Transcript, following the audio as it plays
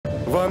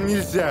Вам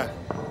нельзя!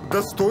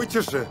 Да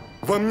стойте же!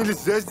 Вам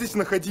нельзя здесь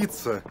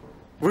находиться!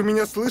 Вы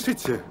меня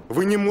слышите?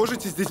 Вы не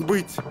можете здесь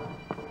быть!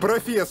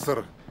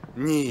 Профессор!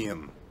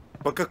 Нин,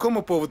 по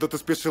какому поводу ты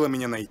спешила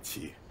меня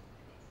найти?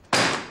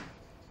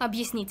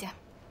 Объясните.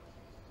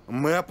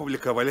 Мы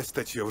опубликовали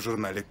статью в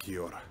журнале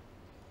Кьюр.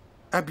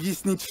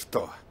 Объяснить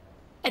что?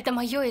 Это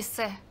мое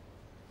эссе.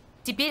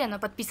 Теперь оно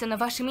подписано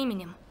вашим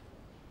именем.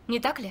 Не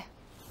так ли?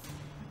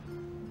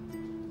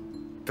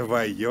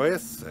 Твое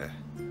эссе?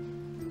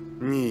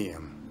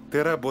 Нин,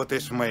 ты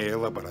работаешь в моей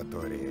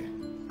лаборатории.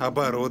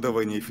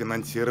 Оборудование и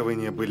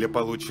финансирование были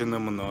получены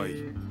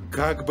мной.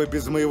 Как бы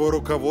без моего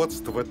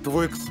руководства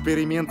твой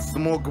эксперимент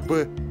смог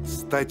бы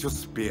стать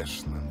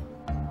успешным?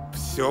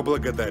 Все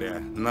благодаря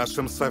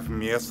нашим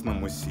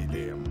совместным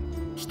усилиям.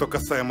 Что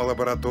касаемо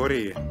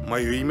лаборатории,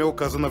 мое имя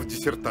указано в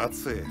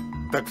диссертации.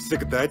 Так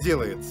всегда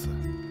делается.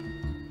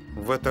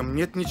 В этом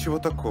нет ничего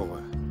такого.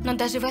 Но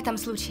даже в этом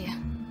случае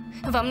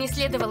вам не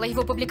следовало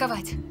его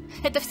публиковать.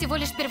 Это всего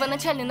лишь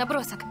первоначальный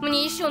набросок.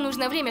 Мне еще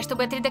нужно время,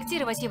 чтобы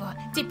отредактировать его.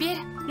 Теперь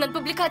над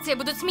публикацией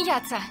будут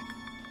смеяться.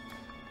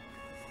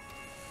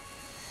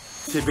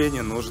 Тебе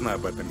не нужно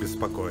об этом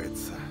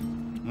беспокоиться.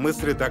 Мы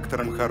с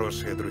редактором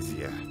хорошие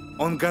друзья.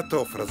 Он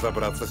готов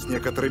разобраться с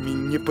некоторыми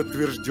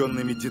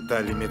неподтвержденными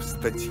деталями в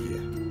статье.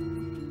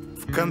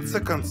 В конце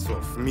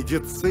концов, в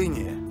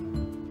медицине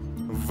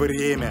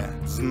время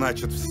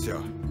значит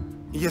все.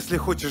 Если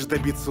хочешь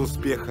добиться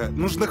успеха,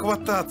 нужно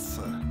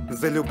хвататься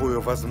за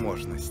любую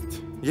возможность.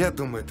 Я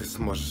думаю, ты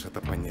сможешь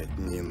это понять,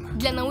 Нин.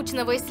 Для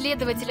научного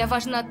исследователя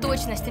важна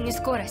точность, а не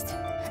скорость.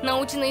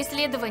 Научные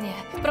исследования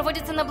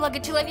проводятся на благо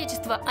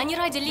человечества, а не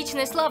ради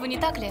личной славы, не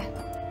так ли?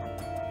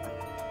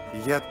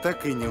 Я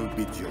так и не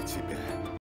убедил тебя.